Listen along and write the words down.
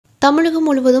தமிழகம்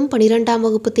முழுவதும் 12ஆம்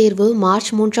வகுப்பு தேர்வு மார்ச்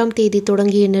 3ஆம் தேதி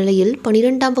தொடங்கிய நிலையில்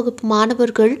 12ஆம் வகுப்பு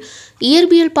மாணவர்கள்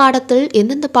இயற்பியல் பாடத்தில்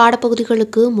எந்தெந்த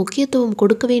பாடப்பகுதிகளுக்கு முக்கியத்துவம்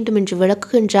கொடுக்க வேண்டும் என்று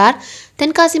விளக்குகின்றார்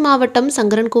தென்காசி மாவட்டம்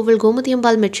சங்கரன்கோவில்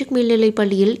கோமதியம்பாள் மெட்ரிக் மேல்நிலைப்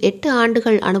பள்ளியில் 8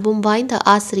 ஆண்டுகள் அனுபவம் வாய்ந்த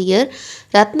ஆசிரியர்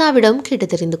ரத்னாவிடம் கேட்டு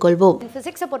தெரிந்து கொள்வோம்.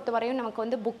 ஃபிசிக்ஸை பொறுத்தவரையும் நமக்கு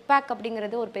வந்து புக் பேக்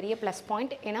அப்படிங்கிறது ஒரு பெரிய ப்ளஸ்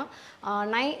பாயிண்ட். ஏன்னா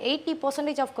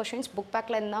 80% ஆஃப் கொஷின்ஸ் புக்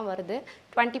பேக்கில் இருந்து தான் வருது.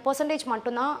 20%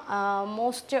 மட்டும்தான்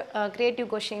மோஸ்ட் கிரியேட்டிவ்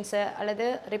கொஷின்ஸு அல்லது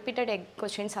ரிப்பீட்டட்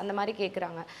கொஷின்ஸ் அந்த மாதிரி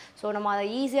கேட்குறாங்க. ஸோ நம்ம அதை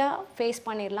ஈஸியாக ஃபேஸ்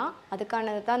பண்ணிடலாம்.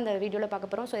 அதுக்கானது தான் இந்த வீடியோவில்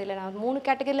பார்க்க போகிறோம். ஸோ இதில் நான் 3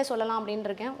 கேட்டகரியில் சொல்லலாம் அப்படின்னு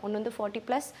இருக்கேன். ஒன்று வந்து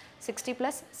 40+,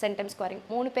 60+, சென்டென்ஸ் ஸ்கோரிங்.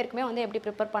 3 பேருக்குமே வந்து எப்படி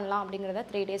ப்ரிப்பேர் பண்ணலாம் அப்படிங்கிறத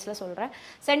 3 டேஸில் சொல்கிறேன்.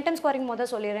 சென்டென்ஸ் ஸ்கோரிங்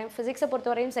முதல் சொல்லிடுறேன். ஃபிசிக்ஸை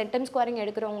பொறுத்தவரையும் சென்டென்ஸ் ஸ்கோரிங்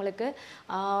எடுக்கிறவங்களுக்கு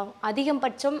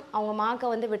அதிகபட்சம் அவங்க மார்க்கை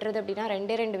வந்து விடுறது அப்படின்னா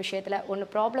 2 விஷயத்தில். ஒன்று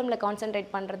ப்ராப்ளமில்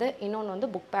கான்சென்ட்ரேட் பண்ணுறது, இன்னொன்று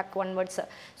வந்து புக் பேக் 1 வேர்ட்ஸ்.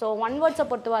 ஸோ 1 வேர்ட்ஸை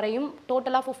பொறுத்தவரையும்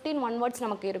டோட்டலாக 15 1 வேர்ட்ஸ்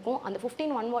நமக்கு இருக்கும். அந்த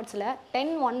 15 1 வேர்ட்ஸில் 10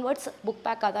 1 வேர்ட்ஸ் புக்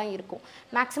பேக்காக தான் இருக்கும்.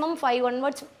 மேக்ஸிமம் 5 1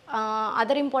 வேர்ட்ஸ்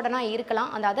அதர் இம்பார்ட்டனாக இருக்கலாம்.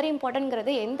 அந்த அதர்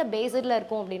இம்பார்ட்டன்ங்கிறது எந்த பேஸில்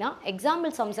இருக்கும் அப்படின்னா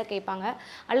எக்ஸாம்பிள் சம்ஸை கேட்பாங்க,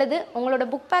 அல்லது உங்களோட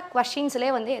புக் பேக்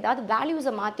கொஷின்ஸ்லேயே வந்து ஏதாவது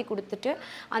வேல்யூஸை மாற்றி கொடுத்துட்டு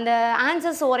அந்த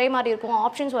ஆன்சர்ஸ் ஒரே மாதிரி இருக்கும்,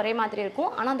 ஆப்ஷன்ஸ் ஒரே மாதிரி இருக்கும்.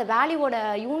 ஆனால் அந்த வேல்யூவோட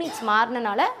யூனிட்ஸ்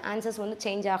மாறினால ஆன்சர்ஸ் வந்து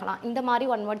சேஞ்ச் ஆகலாம். இந்த மாதிரி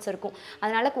 1 வேர்ட்ஸ் இருக்கும்.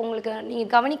 அதனால் உங்களுக்கு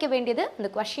நீங்கள் கவனிக்க வேண்டியது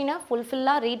அந்த கொஷினை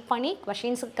ஃபுல்ஃபில்லாக ரீட் பண்ணி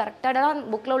கொஷின்ஸுக்கு கரெக்டாக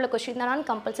புக்கில் உள்ள கொஷின் தானு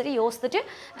கம்பல்சரி யோசிச்சுட்டு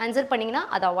ஆன்சர் பண்ணிங்கன்னா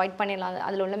அதை அவாய்ட் பண்ணிடலாம்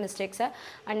அதில் உள்ள மிஸ்டேக்ஸை.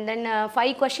 அண்ட் தென்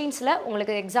 5 கொஷின்ஸில்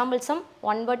உங்களுக்கு எக்ஸாம்பிள் சம்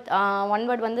 1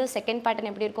 வேர்ட் வந்து செகண்ட் பேட்டர்ன்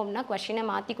எப்படி இருக்கும் அப்படின்னா கொஷினை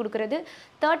மாற்றி கொடுக்குறது.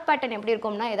 தேர்ட் பேட்டர்ன் எப்படி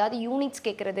இருக்கும்னா ஏதாவது யூனிட்ஸ்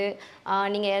கேட்குறது.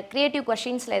 நீங்கள் க்ரியேட்டிவ்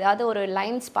கொஷின்ஸில் ஏதாவது ஒரு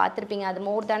லைன்ஸ் பார்த்துருப்பீங்க, அது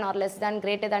மோர் than or less than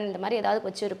greater than இந்த மாதிரி ஏதாவது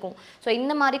வச்சுருக்கும். ஸோ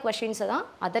இந்த மாதிரி கொஷின்ஸை தான்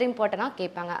அதர் இம்பார்ட்டனாக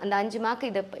கேட்பாங்க. அந்த 5 மார்க்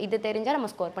இது தெரிஞ்சால் நம்ம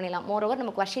ஸ்கோர் பண்ணிடலாம். மோரோவர்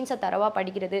நம்ம கொஷின்ஸை தரவாக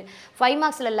படிக்கிறது. 5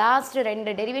 மார்க்ஸில் லாஸ்ட்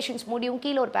 2 டெரிவேஷன்ஸ் முடியும்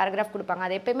கீழே ஒரு பேராகிராஃப் கொடுப்பாங்க.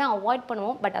 அதை எப்பயுமே அவாய்ட்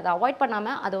பண்ணுவோம். பட் அதை அவாய்ட்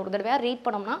பண்ணாமல் அதை ஒரு தடவையாக ரீட்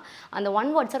பண்ணோம்னா அந்த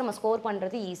 1 வேர்ட்ஸை நம்ம ஸ்கோர்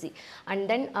பண்ணுறது easy. And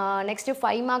then next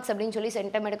 5 marks அப்படின்னு சொல்லி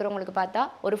சென்டம் எடுக்கிறவங்களுக்கு பார்த்தா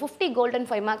ஒரு 50 கோல்டன்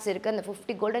 5 மார்க்ஸ் இருக்குது. அந்த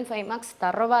 50 கோல்டன் 5 மார்க்ஸ்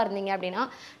தரவாக இருந்தீங்க அப்படின்னா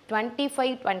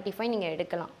 25 நீங்கள்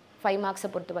எடுக்கலாம் 5 மார்க்ஸை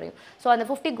பொறுத்த வரையும். ஸோ அந்த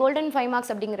 50 கோல்டன் 5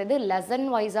 மார்க்ஸ் அப்படிங்கிறது லெசன்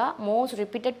வைஸாக மோஸ்ட்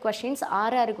ரிப்பீட்டட் கொஷின்ஸ்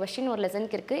 6 கொஷின் ஒரு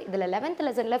லெசனுக்கு இருக்குது. இதில் 11th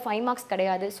லெசனில் 5 மார்க்ஸ்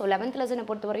கிடையாது. ஸோ 11th லெசனை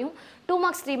பொறுத்த வரையும் 2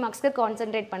 மார்க்ஸ் 3 மார்க்ஸ்க்கு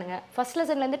கான்சென்ட்ரேட் பண்ணுங்கள். ஃபஸ்ட்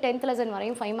லெசன்லேருந்து 10th லெசன்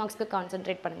வரையும் 5 மார்க்ஸ்க்கு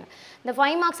கான்சென்ட்ரேட் பண்ணுங்கள். இந்த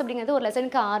 5 மார்க்ஸ் அப்படிங்கிறது ஒரு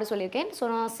லெசனுக்கு 6 சொல்லியிருக்கேன்.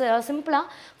 ஸோ நான் சிம்பிளாக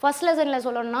ஃபஸ்ட் லெசனில்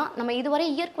சொல்லணும்னா நம்ம இதுவரை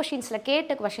இயர் கொஷின்ஸில்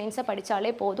கேட்ட கொஷின்ஸை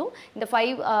படித்தாலே போதும். இந்த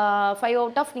 5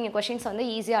 அவுட் ஆஃப் நீங்கள் கொஷின்ஸ் வந்து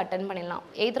ஈஸியாக அட்டன் பண்ணிடலாம்.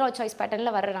 எய்தர் சாய்ஸ்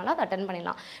பேட்டர்னில் வரனால அதை அட்டன்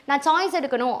பண்ணிடலாம். நான் சாய்ஸ்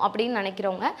எடுக்கணும் அப்படின்னு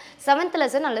நினைக்கிறவங்க 7th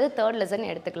லெசன் அல்லது 3rd லெசன்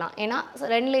எடுத்துக்கலாம். ஏன்னா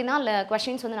 2லேனா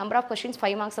கொஷின்ஸ் வந்து நம்பர் ஆஃப் கொஷின்ஸ்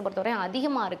 5 மார்க்ஸை பொறுத்தவரை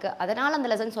அதிகமாக இருக்குது. அதனால் அந்த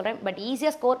லெசன் சொல்கிறேன். பட்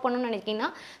ஈஸியாக ஸ்கோர் பண்ணணும்னு நினைக்கிங்கன்னா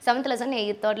 7th லெசன்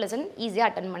 3rd லெசன் ஈஸியாக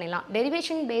அட்டன் பண்ணிடலாம்.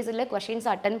 டெரிவேஷன் பேஸில் கொஷின்ஸ்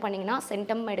அட்டன் பண்ணிங்கன்னா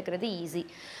சென்டம் எடுக்கிறது ஈஸி.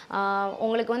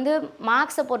 உங்களுக்கு வந்து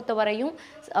மார்க்ஸை பொறுத்தவரையும்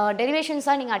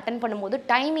டெரிவேஷன்ஸாக நீங்கள் அட்டன் பண்ணும்போது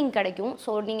டைமிங் கிடைக்கும்.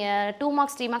 ஸோ நீங்கள் 2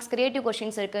 மார்க்ஸ் 3 மார்க்ஸ் கிரியேட்டிவ்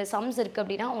கொஷின்ஸ் இருக்குது, சம்ஸ் இருக்குது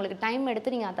அப்படின்னா உங்களுக்கு டைம்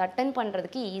எடுத்து நீங்கள் அதை அட்டன்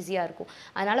பண்ணுறதுக்கு ஈஸியாக இருக்கும்.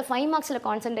 அதனால் 5 மார்க்ஸில்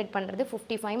கான்சென்ட்ரேட் பண்ணுறது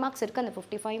 55 மார்க்ஸ் இருக்குது. அந்த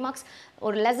 55 மார்க்ஸ்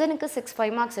ஒரு லெசனுக்கு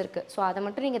 5 மார்க்ஸ் இருக்குது. ஸோ அதை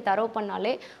மட்டும் நீங்கள் தரவு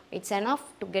பண்ணாலே it's enough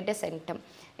to get a centum.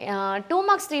 2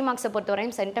 marks 3 மார்க்ஸை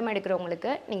பொறுத்தவரையும் சென்டம்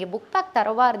எடுக்கிறவங்களுக்கு நீங்கள் புக் பேக்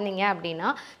தரவாக இருந்தீங்க அப்படின்னா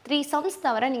 3 சம்ஸ்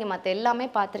தவிர நீங்கள் மற்ற எல்லாமே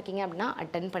பார்த்துருக்கீங்க அப்படின்னா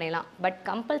அட்டன் பண்ணிடலாம். பட்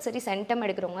கம்பல்சரி சென்டம்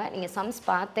எடுக்கிறவங்க நீங்கள் சம்ஸ்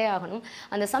பார்த்தே ஆகணும்.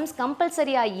 அந்த சம்ஸ்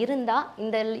கம்பல்சரியாக இருந்தால்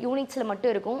இந்த யூனிட்ஸில்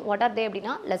மட்டும் இருக்கும். வாட் ஆர் தே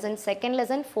அப்படின்னா lesson 2nd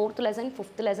lesson, 4th lesson,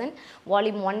 5th lesson,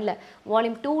 volume 1ல்,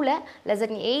 வால்யூம் 2ல்,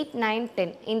 லெசன் 8 9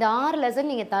 10 இந்த 6 லெசன்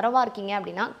நீங்கள் தரவாக இருக்கீங்க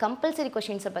அப்படின்னா கம்பல்சரி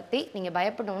கொஷின்ஸை பற்றி நீங்கள்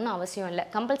பயப்படணும்னு அவசியம் இல்லை.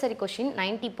 கம்பல்சரி கொஷின்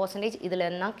 90% இதில்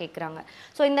இருந்தால் கேட்குறாங்க.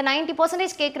 ஸோ இந்த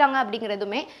 90% கேட்குறாங்க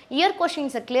அப்படிங்கிறதுமே இயர்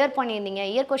கொஷின்ஸை கிளியர் பண்ணியிருந்தீங்க,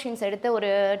 இயர் கொஷின்ஸ் எடுத்து ஒரு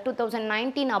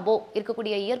 2019 அபோவ்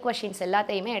இருக்கக்கூடிய இயர் கொஷின்ஸ்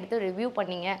எல்லாத்தையுமே எடுத்து ரிவ்யூ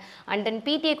பண்ணீங்க, and then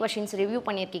PTA questions review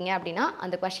பண்ணியிருக்கீங்க அப்படின்னா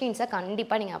அந்த கொஷின்ஸை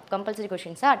கண்டிப்பாக நீங்கள் கம்பல்சரி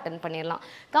கொஷின்ஸை அட்டன் பண்ணிடலாம்.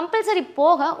 கம்பல்சரி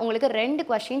போக உங்களுக்கு 2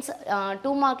 கொஷின்ஸ்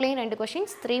 2 மார்க்லேயும் 2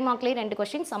 கொஷின்ஸ் 3 மார்க்லேயும் 2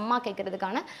 கொஷின்ஸ் சம்மா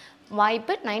கேட்கறதுக்கான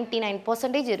வாய்ப்பு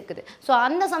 99% இருக்குது. ஸோ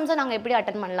அந்த சம்ஸை நாங்கள் எப்படி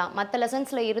அட்டன் பண்ணலாம்? மற்ற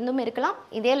லெசன்ஸில் இருந்தும் இருக்கலாம்,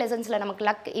 இதே லெசன்ஸில்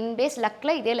நமக்கு இன்பேஸ்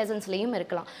லக்கில் இதே லெசன்ஸ்லையும் இருக்கலாம்.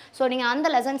 ஸோ நீங்கள் அந்த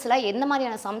லெசன்ஸில் எந்த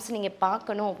மாதிரியான சம்ஸ் நீங்கள்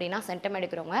பார்க்கணும் அப்படின்னா சென்டம்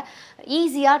எடுக்கிறவங்க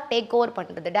ஈஸியாக டேக் ஓவர்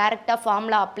பண்ணுறது, டைரெக்டாக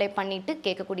ஃபார்முலா அப்ளை பண்ணிவிட்டு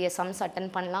கேட்கக்கூடிய சம்ஸ்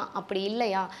அட்டன் பண்ணலாம். அப்படி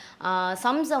இல்லையா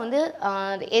சம்ஸை வந்து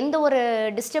எந்த ஒரு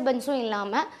டிஸ்டர்பன்ஸும்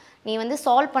இல்லாமல் நீ வந்து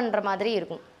சால்வ் பண்ணுற மாதிரி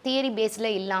இருக்கும். தியரி பேஸில்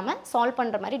இல்லாமல் சால்வ்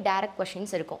பண்ணுற மாதிரி டேரக்ட்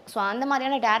கொஷின்ஸ் இருக்கும். ஸோ அந்த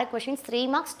மாதிரியான டேரக்ட் கொஷின்ஸ் 3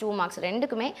 மார்க்ஸ் 2 மார்க்ஸ்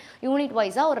ரெண்டுக்குமே யூனிட்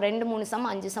வைஸாக ஒரு 2-3 சம்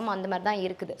 5 சம் அந்த மாதிரி தான்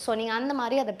இருக்குது. ஸோ நீங்கள் அந்த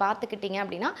மாதிரி அதை பார்த்துக்கிட்டீங்க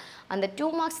அப்படின்னா அந்த 2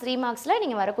 மார்க்ஸ் 3 மார்க்ஸில்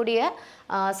நீங்கள் வரக்கூடிய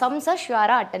சம்ஸை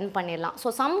ஷுவராக அட்டன் பண்ணிடலாம். ஸோ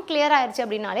சம் கிளியர் ஆயிடுச்சு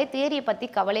அப்படின்னாலே தியரியை பற்றி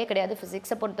கவலையே கிடையாது.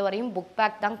 ஃபிசிக்ஸை பொறுத்த வரையும் புக்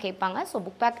பேக் தான் கேட்பாங்க. So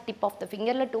book back tip of the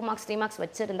ஃபிங்கரில் 2 marks 3 marks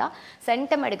வச்சுருந்தா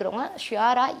சென்டம் எடுக்கிறவங்க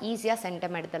ஷுவராக ஈஸியாக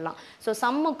சென்டம் எடுத்துடலாம். ஸோ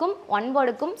சம்முக்கும் ஒன்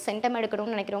வேர்டுக்கும் சென்டம்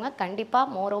எடுக்கணும்னு நினைக்கிறவங்க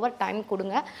கண்டிப்பாக ஓவர் டைம்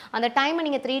கொடுங்க. அந்த டைமை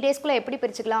நீங்கள் 3 டேஸ்க்குள்ளே எப்படி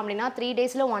பிரிச்சுக்கலாம் அப்படின்னா 3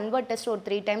 டேஸில் ஒன் வேர்ட் டெஸ்ட் ஒரு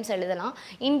 3 டைம்ஸ் எழுதலாம்.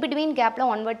 இன் பிட்வீன் கேப்பில்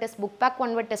one word test book back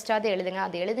one word டெஸ்ட்டாவது எழுதுங்க.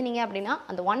 அது எழுதுனீங்க அப்படின்னா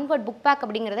அந்த ஒன் வேர்ட் புக் பேக்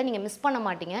அப்படிங்கிறத நீங்கள் மிஸ் பண்ண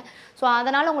மாட்டீங்க. ஸோ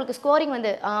அதனால் உங்களுக்கு ஸ்கோரிங்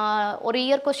வந்து ஒரு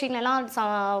இயர் கொஸ்டின்லாம்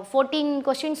 14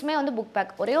 கொஸ்டின்ஸுமே வந்து புக்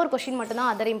பேக், ஒரே ஒரு கொஸ்டின்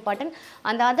மட்டும்தான் அதர் இம்பார்ட்டன்ட்.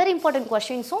 அந்த அதர் இம்பார்ட்டன்ட்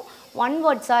கொஸ்டின்ஸும் ஒன்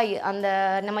வேர்ட்ஸாக அந்த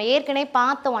நம்ம ஏற்கனவே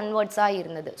பார்த்த ஒன் வேர்ட்ஸாக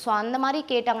இருந்தது. ஸோ அந்த மாதிரி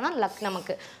கேட்டாங்கன்னா லக்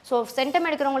நமக்கு. ஸோ சென்டம்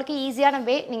எடுக்கிறவங்களுக்கு ஈஸியான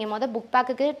வே, நீங்கள் மொதல் புக்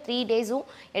பேக்குக்கு 3 டேஸும்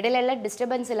இடையில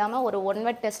டிஸ்டர்பன்ஸ் இல்லாமல் ஒரு ஒன்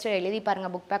வேர்ட் டெஸ்ட் எழுதி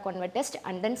பாருங்கள், book back one word test.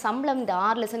 And then சம்பளம் இந்த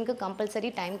 6 லெசனுக்கு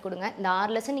கம்பல்சரி டைம் கொடுங்க. இந்த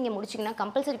 6 லெசன் நீங்கள் முடிச்சிங்கன்னா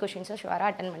கம்பல்சரி கொஷின்ஸை ஷுவராக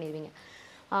அட்டன் பண்ணிடுவீங்க.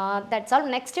 That's all.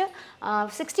 நெக்ஸ்ட்டு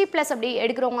 60+ அப்படி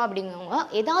எடுக்கிறவங்க அப்படிங்கிறவங்க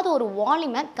ஏதாவது ஒரு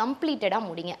வால்யூமை கம்ப்ளீட்டடாக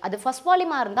முடிங்க. அது ஃபஸ்ட்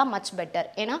வால்யூமாக இருந்தால் மச் பெட்டர்.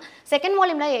 ஏன்னா செகண்ட்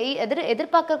வால்யூமில்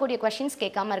எதிர்பார்க்கக்கூடிய கொஷின்ஸ்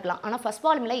கேட்காம இருக்கலாம். ஆனால் ஃபஸ்ட்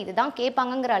வால்யூமில் இதுதான்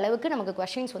கேட்பாங்கிற அளவுக்கு நமக்கு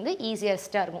கொஷின்ஸ் வந்து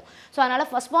ஈஸியஸ்ட்டாக இருக்கும். ஸோ அதனால்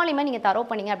ஃபஸ்ட் வால்யூமை நீங்கள் தரவு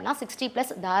பண்ணிங்க அப்படின்னா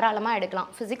 60+ தாராளமாக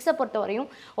எடுக்கலாம். ஃபிசிக்ஸை பொறுத்தவரையும்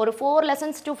ஒரு 4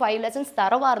 லெசன்ஸ் to 5 லெசன்ஸ்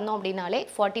தரவாக இருந்தோம் அப்படின்னாலே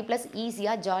 40+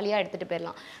 ஈஸியாக ஜாலியாக எடுத்துகிட்டு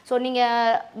போயிடலாம். ஸோ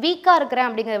நீங்கள் வீக்காக இருக்கிறேன்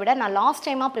அப்படிங்கிறத விட நான் லாஸ்ட்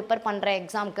டைமாக ப்ரிப்பேர் பண்ணுறேன்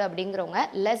எக்ஸாமுக்கு அப்படிங்கிறவங்க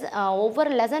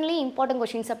ஒவ்வொரு லெசன்லேயும் இம்பார்ட்டன்ட்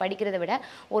கொஷின்ஸை படிக்கிறத விட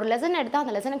ஒரு லெசன் எடுத்தால்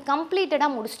அந்த லெசனை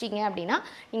கம்ப்ளீட்டடாக முடிச்சிட்டிங்க அப்படின்னா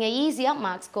நீங்கள் ஈஸியாக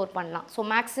மார்க்ஸ் ஸ்கோர் பண்ணலாம். ஸோ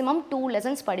மேக்ஸிமம் 2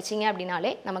 லெசன்ஸ் படிச்சிங்க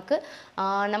அப்படின்னாலே நமக்கு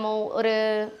நம்ம ஒரு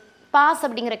பாஸ்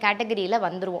அப்படிங்கிற கேட்டகரியில்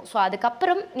வந்துடுவோம். ஸோ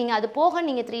அதுக்கப்புறம் நீங்கள் அது போக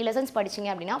நீங்கள் 3 லெசன்ஸ் படிச்சிங்க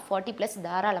அப்படின்னா 40+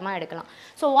 தாராளமாக எடுக்கலாம்.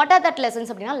 So what are that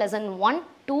lessons அப்படின்னா லெசன் 1,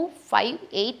 2, 5,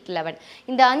 8, 11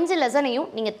 இந்த 5 லெசனையும்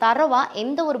நீங்கள் தரவாக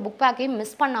எந்த ஒரு புக் பேக்கையும்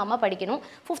மிஸ் பண்ணாமல் படிக்கணும்.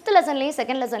 5th லெசன்லேயும்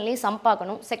செகண்ட் லெசன்லேயும் சம்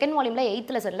பார்க்கணும். செகண்ட் வால்யூமில்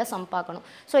 8th லெசனில் சம் பார்க்கணும்.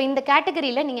 ஸோ இந்த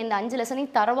கேட்டகரியில் நீங்கள் இந்த 5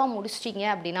 லெசனையும் தரவாக முடிச்சிட்டிங்க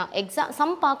அப்படின்னா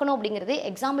சம் பார்க்கணும் அப்படிங்கிறது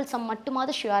எக்ஸாம்பிள் சம்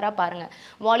மட்டுமாவது ஷுவராக பாருங்கள்.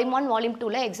 வால்யூம் 1 வால்யூம்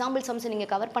 2ல் எக்ஸாம்பிள் சம்ஸை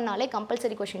நீங்கள் கவர் பண்ணாலே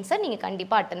கம்பல்சரி கொஷின்ஸை நீங்கள்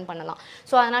கண்டிப்பாக அட்டன் பண்ணலாம்.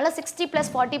 ஸோ அதனால்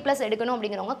 60+, 40+ எடுக்கணும்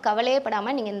அப்படிங்கிறவங்க கவலையே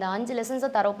படாமல் நீங்கள் இந்த 5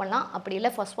 லெசன்ஸை தரவு பண்ணலாம். அப்படி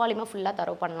இல்லை ஃபஸ்ட் வால்யூமை ஃபுல்லாக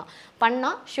தரவு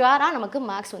பண்ணால் ஷுவராக நமக்கு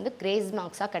மார்க்ஸ் வந்து கிரேஸ்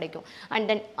மார்க்ஸாக கிடைக்கும். And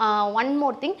then one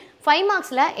more thing, 5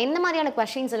 மார்க்ஸில் எந்த மாதிரியான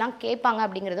கொஸ்டின்ஸ் எல்லாம் கேட்பாங்க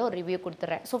அப்படிங்கிறத ஒரு ரிவ்யூ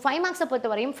கொடுத்துட்றேன். ஸோ 5 மார்க்ஸை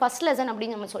பொறுத்த வரையும் ஃபஸ்ட் லெசன்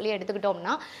அப்படின்னு நம்ம சொல்லி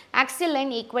எடுத்துக்கிட்டோம்னா ஆக்சியல்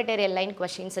லைன் ஈக்வேட்டரியல் லைன்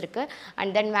கொஸ்டின்ஸ் இருக்குது.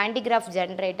 And then வேண்டிகிராஃப்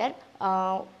generator,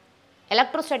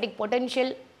 electrostatic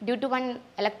potential due to one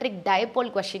electric dipole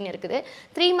question இருக்குது.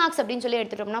 3 மார்க்ஸ் அப்படின்னு சொல்லி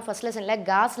எடுத்துட்டோம்னா ஃபர்ஸ்ட் லெசனில்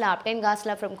காஸ்ல obtained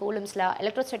காஸ்ல from கூலும்ஸ்ல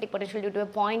electrostatic potential due to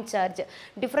point charge,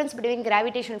 difference between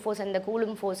gravitation force and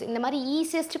coulomb force, இந்த மாதிரி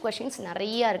easiest questions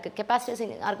நிறையா இருக்குது. Capacitors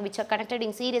R which are connected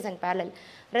in serious and parallel,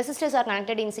 resistors R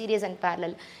connected in serious and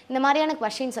parallel, இந்த மாதிரியான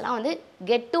questions எல்லாம் வந்து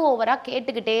get to ஓவராக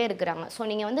கேட்டுக்கிட்டே இருக்கிறாங்க. ஸோ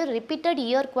நீங்கள் வந்து repeated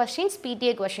year questions,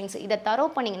 PTA questions இதை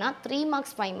தரவு பண்ணிங்கன்னா 3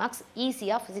 மார்க்ஸ் 5 மார்க்ஸ்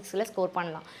ஈஸியாக ஃபிசிக்ஸில் ஸ்கோர்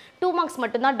பண்ணலாம். 2 மார்க்ஸ்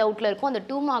மட்டும்தான் டவுட்டில் இருக்கும். அந்த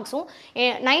 2 மார்க்ஸும்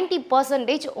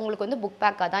 90% உங்களுக்கு வந்து புக்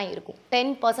பேக்காக தான் இருக்கும்.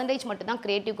 10% மட்டும்தான்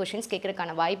கிரியேட்டிவ் கொஷின்ஸ்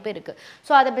கேட்கறதுக்கான வாய்ப்பு இருக்குது.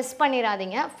 ஸோ அதை மிஸ்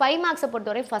பண்ணிடாதீங்க. 5 மார்க்ஸை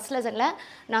பொறுத்தவரை ஃபஸ்ட் லெசனில்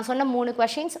நான் சொன்ன 3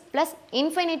 questions plus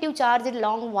infinitive charge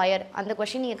long wire அந்த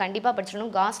கொஷின் நீங்கள் கண்டிப்பாக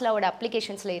படிச்சிடணும். காஸ்லாவோட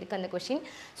அப்ளிகேஷன்ஸில் இருக்குது அந்த கொஷின்.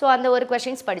 ஸோ அந்த ஒரு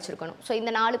கொஷின்ஸ் படிச்சிருக்கணும். ஸோ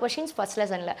இந்த 4 கொஷின்ஸ் ஃபஸ்ட்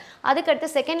லெசனில். அதுக்கடுத்து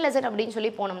செகண்ட் லெசன் அப்படின்னு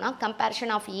சொல்லி போனோம்னா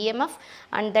comparison of EMF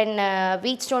and then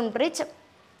Wheatstone bridge,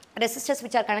 resistors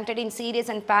which are connected in series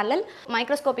and parallel,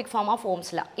 microscopic form of Ohm's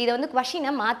law. இதை வந்து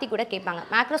கொஷினை மாற்றி கூட கேட்பாங்க.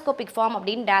 மேக்ரோஸ்கோபிக் ஃபார்ம்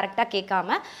அப்படின்னு டேரெக்டாக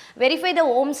கேட்காம வெரிஃபை த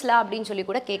ஓம்ஸ் லா அப்படின்னு சொல்லி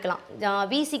கூட கேட்கலாம்.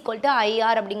 V =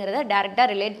 IR அப்படிங்கிறத டேரெக்டாக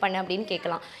ரிலேட் பண்ண அப்படின்னு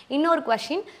கேட்கலாம். இன்னொரு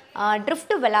question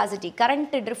drift velocity,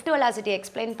 current drift velocity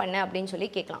explain பண்ண அப்படின்னு சொல்லி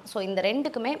கேட்கலாம். ஸோ இந்த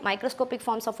ரெண்டுக்குமே microscopic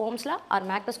forms of Ohm's law R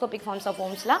macroscopic forms of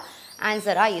Ohm's law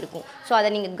ஆன்சராக இருக்கும். ஸோ அதை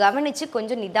நீங்கள் கவனித்து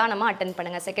கொஞ்சம் நிதானமாக அட்டன்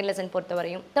பண்ணுங்கள் செகண்ட் லெசன்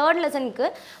பொறுத்தவரையும். தேர்ட் லெசனுக்கு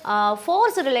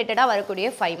ஃபோர்ஸ் ரிலேட்டடாக வரக்கூடிய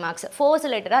 5 மார்க்ஸ். ஃபோர்ஸ்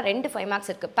ரிலேட்டடாக 2 5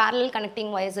 மார்க்ஸ் இருக்குது. பேரலல்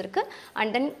கனெக்டிங் வயர்ஸ் இருக்குது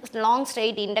and then long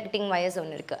straight இண்டக்டிங் wires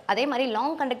ஒன்று இருக்குது. அதே மாதிரி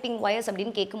லாங் கண்டக்டிங் வயர்ஸ்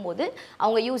அப்படின்னு கேட்கும்போது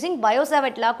அவங்க யூசிங்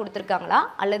பயோசாவெட் லா கொடுத்துருக்காங்களா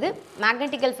அல்லது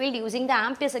magnetical field using the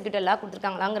ampere சர்க்யூட்டல் லா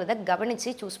கொடுத்துருக்காங்களாங்கிறத கவனித்து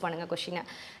சூஸ் பண்ணுங்கள் கொஷினை.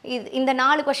 இந்த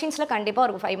 4 கொஷின்ஸில் கண்டிப்பாக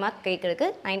ஒரு 5 மார்க் கேட்கறதுக்கு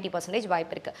 90%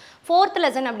 வாய்ப்பு இருக்குது. ஃபோர்த்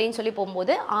லெசன் அப்படின்னு சொல்லி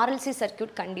போகும்போது ஆர்எல்சி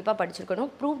சர்க்யூட் கண்டிப்பாக படிச்சிருக்கணும்.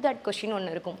 ப்ரூவ் தட் கொஷின்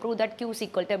ஒன்று இருக்கும். ப்ரூவ் தட் Q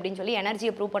 = அப்படின்னு சொல்லி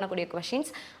எனர்ஜியை ப்ரூவ் பண்ணக்கூடிய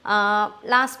questions.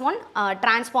 Last one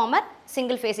transformer,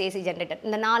 single phase AC generator.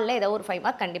 இந்த 4ல் ஏதோ ஒரு 5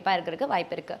 மார்க் கண்டிப்பாக இருக்கிறதுக்கு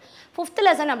வாய்ப்பு இருக்குது. ஃபிஃப்த்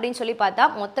லெசன் அப்படின்னு சொல்லி பார்த்தா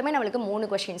மொத்தமே நம்மளுக்கு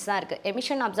 3 கொஷின்ஸ் தான் இருக்குது.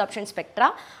 Emission absorption spectra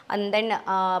and then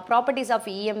properties of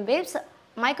EM waves,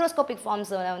 microscopic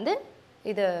forms வந்து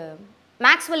இது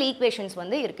மேக்ஸ்வெல் ஈக்குவேஷன்ஸ்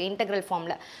வந்து இருக்குது இன்டெக்ரல்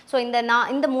ஃபார்மில். ஸோ இந்த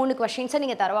 3 கொஷின்ஸை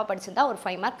நீங்கள் தரவாக படிச்சிருந்தா ஒரு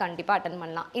 5 மார்க் கண்டிப்பாக அட்டன்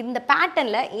பண்ணலாம். இந்த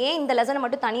பேட்டர்னில் ஏன் இந்த லெசனை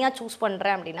மட்டும் தனியாக சூஸ்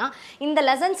பண்ணுறேன் அப்படின்னா, இந்த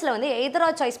லெசன்ஸில் வந்து எய்தரா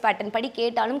சாய்ஸ் பேட்டர்ன் படி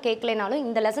கேட்டாலும் கேட்கலைனாலும்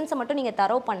இந்த லெசன்ஸை மட்டும் நீங்கள்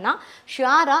தரவு பண்ணால்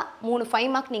ஷுவராக 3 5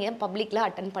 மார்க் நீங்கள் பப்ளிக்கில்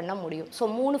அட்டன் பண்ண முடியும். ஸோ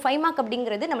 3 5 மார்க்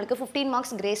அப்படிங்கிறது நம்மளுக்கு 15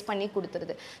 மார்க்ஸ் கிரேஸ் பண்ணி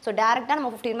கொடுத்துருது. ஸோ டேரெக்டாக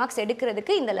நம்ம 15 மார்க்ஸ்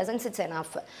எடுக்கிறதுக்கு இந்த லெசன்ஸ் இட்ஸ்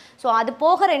எனாஃப். ஸோ அது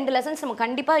போக 2 லெசன்ஸ் நம்ம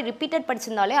கண்டிப்பாக ரிப்பீட்டட்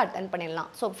படிச்சிருந்தாலே அட்டன்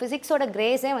பண்ணிடலாம். ஸோ ஃபிசிக்ஸோட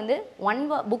கிரேஸே வந்து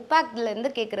புக் பேக்லேருந்து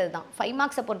கேட்குறது தான். 5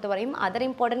 மார்க்ஸை பொறுத்த வரையும் அதர்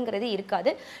இம்பார்ட்டன்ட்ங்கிறது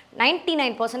இருக்காது.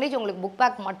 99% உங்களுக்கு புக்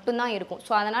பேக் மட்டும்தான் இருக்கும்.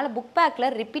 ஸோ அதனால் புக் பேக்கில்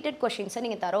ரிப்பீட்டட் கொஷின்ஸை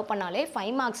நீங்கள் தரவு பண்ணாலே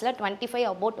 5 மார்க்ஸில் 25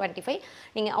 அபவுட் 25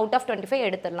 நீங்கள் அவுட் ஆஃப் 25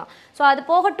 எடுத்துடலாம். ஸோ அது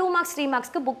போக 2 மார்க்ஸ் 3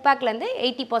 மார்க்ஸ்க்கு புக் பேக்லேருந்து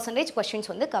 80%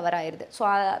 கொஷின்ஸ் வந்து கவர் ஆயிடுது. ஸோ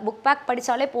புக் பேக்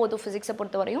படித்தாலே போதும் ஃபிசிக்ஸை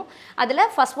பொறுத்த வரையும். அதில்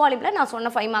ஃபஸ்ட் வால்யூமில் நான்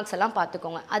சொன்ன 5 மார்க்ஸ் எல்லாம்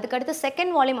பார்த்துக்கோங்க. அதுக்கடுத்து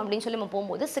செகண்ட் வால்யூம் அப்படின்னு சொல்லி நம்ம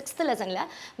போகும்போது 6th லெசனில்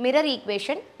mirror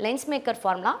equation, lens maker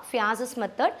formula, ஃபியாசஸ்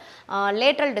method,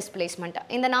 lateral displacement,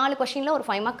 இந்த 4 கொஷினில் ஒரு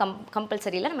 5 மார்க்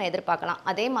கம்பல்சரியில் நம்ம எதிர்பார்க்கலாம்.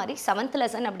 அதே மாதிரி 7th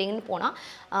லெசன் அப்படின்னு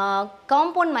போனால்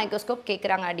காம்பவுண்ட் மைக்ரோஸ்கோப்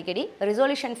கேட்குறாங்க அடிக்கடி,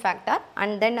 resolution factor,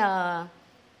 and then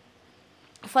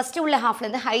first உள்ள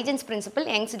ஹாஃப்லேருந்து Huygens principal,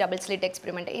 Young's double slit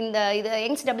experiment. இது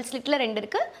யங்ஸ் டபுள் ஸ்லிட்டில் 2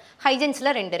 இருக்குது, ஹைஜென்ஸில்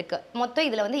 2 இருக்குது. மொத்தம்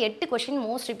இதில் வந்து 8 கொஷின்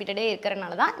மோஸ்ட் ரிப்பீட்டடே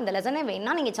இருக்கிறனால தான் இந்த லெசனை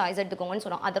வேணால் நீங்கள் சாய்ஸ் எடுத்துக்கோங்கன்னு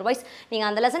சொல்லுவோம். அதர்வைஸ் நீங்கள்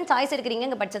அந்த லெசன் சாய்ஸ்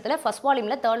எடுக்கிறீங்க பட்சத்தில் ஃபஸ்ட்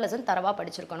வால்யூமில் 3rd லெசன் தரவாக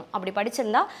படிச்சிருக்கணும். அப்படி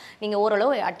படிச்சிருந்தா நீங்கள்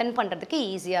ஓரளவு அட்டன் பண்ணுறதுக்கு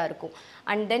ஈஸியாக இருக்கும்.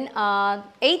 அண்ட் தென்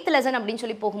 8th லெசன் அப்படின்னு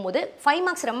சொல்லி போகும்போது 5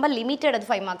 மார்க்ஸ் ரொம்ப லிமிட்டட், அது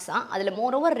 5 மார்க்ஸ் தான். அதில்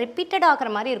மோரோவர் ரிப்பீட்டட் ஆகிற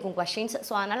மாதிரி இருக்கும் கொஷின்ஸ்.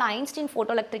 ஸோ அதனால் Einstein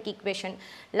photo electric equation,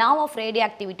 law of radio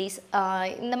activities,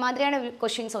 இந்த மாதிரியான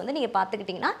கொஷின்ஸை வந்து நீங்கள்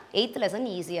பார்த்துக்கிட்டிங்கன்னா 8th லெசன்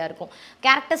ஈஸியாக இருக்கும்.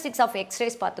 கேரக்டரிஸ்டிக்ஸ் ஆஃப்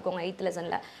எக்ஸ்ரேஸ் பார்த்துக்கோங்க 8th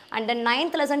லெசனில். And then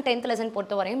 9th lesson 10th lesson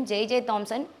பொறுத்த வரையும் ஜே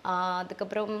தாம்சன்,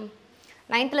 அதுக்கப்புறம்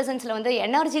 9th லெசன்ஸில் வந்து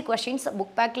எனர்ஜி கொஷின்ஸ்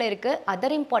புக் பேக்கில் இருக்குது.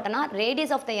 Other இம்பார்ட்டனாக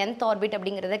radius of the nth orbit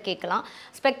அப்படிங்கிறத கேட்கலாம்.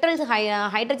 ஸ்பெக்ட்ரல்ஸ்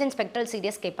ஹைட்ரஜன் ஸ்பெக்ட்ரல்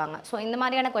சீரியஸ் கேட்பாங்க. ஸோ இந்த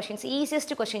மாதிரியான கொஷின்ஸ்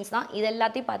ஈஸியஸ்ட் கொஷின்ஸ் தான். இது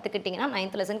எல்லாத்தையும் பார்த்துக்கிட்டிங்கன்னா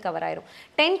 9th லெசன் கவர் ஆயிரும்.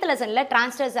 10th லெசனில்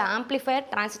டிரான்சிஸ்டர்ஸ் ஆம்ப்ளிஃபயர்,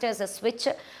 டிரான்சிஸ்டர்ஸ்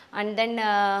ஸ்விட்ச், and then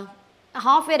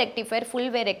half wave rectifier, full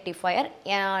wave rectifier,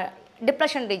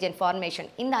 depression region formation,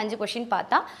 இந்த 5 கொஷின்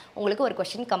பார்த்தா உங்களுக்கு ஒரு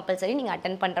கொஷின் கம்பல்சரி நீங்கள்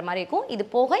அட்டன் பண்ணுற மாதிரி இருக்கும். இது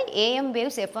போக ஏஎம்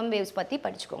வேவ்ஸ், எஃப்எம் வேவ்ஸ் பற்றி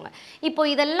படிச்சுக்கோங்க. இப்போ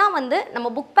இதெல்லாம் வந்து நம்ம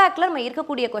புக் பேக்கில் நம்ம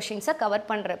இருக்கக்கூடிய கொஷின்ஸை கவர்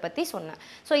பண்ணுற பற்றி சொன்னேன்.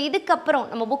 ஸோ இதுக்கப்புறம்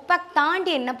நம்ம புக் பேக்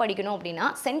தாண்டி என்ன படிக்கணும் அப்படின்னா,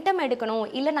 சென்டம் எடுக்கணும்,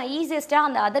 இல்லை நான் ஈஸியஸ்ட்டாக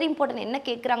அந்த அதர் இம்பார்ட்டன்ட் என்ன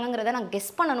கேட்குறாங்கிறத நான்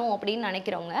கெஸ் பண்ணணும் அப்படின்னு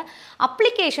நினைக்கிறவங்க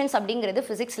அப்ளிகேஷன்ஸ் அப்படிங்கிறது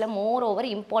ஃபிசிக்ஸில் மோர் ஓவர்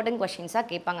இம்பார்ட்டன்ட் கொஷின்ஸாக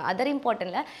கேட்பாங்க. அதர்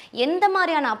இம்பார்ட்டன்ட்டில் எந்த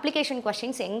மாதிரியான அப்ளிகேஷன்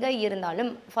கொஷின்ஸ் எங்கே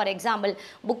இருந்தாலும், ஃபார் எக்ஸாம்பிள்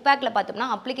புக் பேக்கில் பார்த்தோம்னா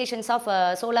அப்ளிகேஷன்ஸ் ஆஃப்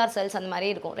சோலார் செல்ஸ் அந்த மாதிரி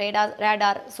இருக்கும்,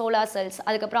 ரேடார், சோலார் செல்ஸ்,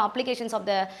 அதுக்கப்புறம் applications of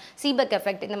the Seebeck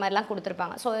effect, இந்த மாதிரிலாம்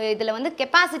கொடுத்துருப்பாங்க. ஸோ இதில் வந்து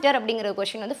கெப்பாசிட்டர் அப்படிங்கிற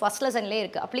கொஷின் வந்து ஃபர்ஸ்ட் லெசன்லேயே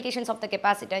இருக்குது, அப்ளிகேஷன்ஸ் ஆஃப் த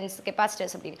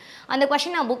கெப்பாசிட்டர்ஸ் அப்படின்னு. அந்த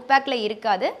கொஷின் நான் புக் பேக்கில்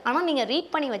இருக்காது. ஆனால் நீங்கள் ரீட்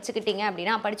பண்ணி வச்சுக்கிட்டீங்க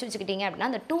அப்படின்னா, படித்து வச்சுக்கிட்டீங்க அப்படின்னா,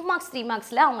 அந்த 2 மார்க்ஸ் 3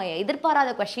 மார்க்ஸில் அவங்க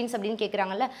எதிர்பாராத கொஷின்ஸ் அப்படின்னு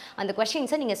கேட்குறாங்கல்ல, அந்த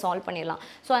கொஷின்ஸை நீங்கள் சால்வ் பண்ணிடலாம்.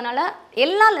 ஸோ அதனால்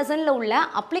எல்லா லெசனில் உள்ள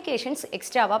அப்ளிகேஷன்ஸ்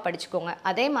எக்ஸ்ட்ராவாக படிச்சுக்கோங்க.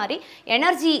 அதே மாதிரி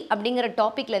எனர்ஜி அப்படிங்கிற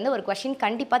டாப்பிக்லேருந்து ஒரு கொஷின்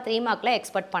கண்டிப்பாக 3 மார்க்கில்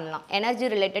எக்ஸ்பெக்ட் பண்ணலாம். எனர்ஜி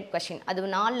ரிலேட்டட் கொஷின் அது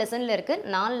 4 லெசனில் இருக்குது.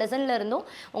 4 லெசனில் இருந்தும்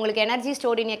உங்களுக்கு எனர்ஜி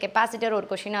ஸ்டோர்ட் இன் கெப்பாசிட்டர் ஒரு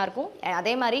கொஷினாக இருக்கும்.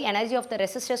 அதே மாதிரி எனர்ஜி ஆஃப் த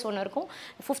ரெசிஸ்டர்ஸ் ஒன்று இருக்கும்.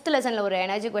 5th லெசனில் ஒரு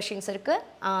எனர்ஜி கொஷின்ஸ் இருக்குது.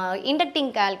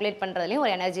 இண்டக்டிங் கால்குலேட் பண்ணுறதுலையும்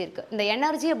ஒரு எனர்ஜி இருக்குது. இந்த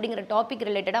எனர்ஜி அப்படிங்கிற டாபிக்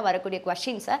ரிலேட்டடாக வரக்கூடிய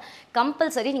கொஷின்ஸை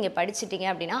கம்பல்சரி நீங்கள் படிச்சிட்டிங்க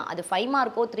அப்படின்னா அது 5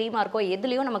 மார்க்கோ 3 மார்க்கோ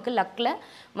எதுலேயும் நமக்கு லக்கில்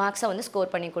மார்க்ஸை வந்து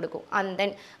ஸ்கோர் பண்ணி கொடுக்கும். And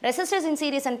then resistors in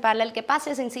series and parallel,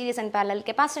 capacitors in series and parallel,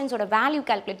 கெப்பாசிட்டன்ஸோட value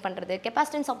calculate பண்ணுறது,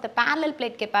 capacitance of the parallel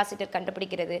plate capacitor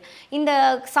கண்டுபிடிக்கிறது, இந்த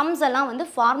சம்ஸ் எல்லாம் வந்து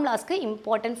ஃபார்முலாஸ்க்கு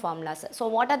important formulas. So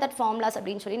what are that formulas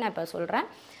அப்படின்னு சொல்லி நான் இப்போ சொல்கிறேன்.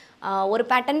 ஒரு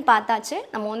பேட்டர்ன் பார்த்தாச்சு,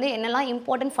 நம்ம வந்து என்னெல்லாம்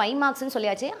இம்பார்ட்டன்ட் 5 மார்க்ஸ்னு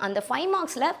சொல்லியாச்சு. அந்த 5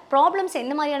 மார்க்ஸில் ப்ராப்ளம்ஸ்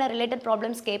என்ன மாதிரியான ரிலேட்டட்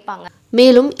ப்ராப்ளம்ஸ் கேட்பாங்க,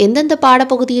 மேலும் எந்தெந்த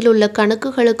பாடப்பகுதியில் உள்ள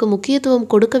கணக்குகளுக்கு முக்கியத்துவம்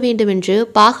கொடுக்க வேண்டும் என்று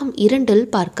பாகம் 2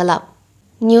 பார்க்கலாம்.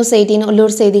 News18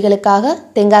 உள்ளூர் செய்திகளுக்காக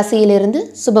தென்காசியிலிருந்து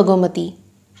சுபகோமதி.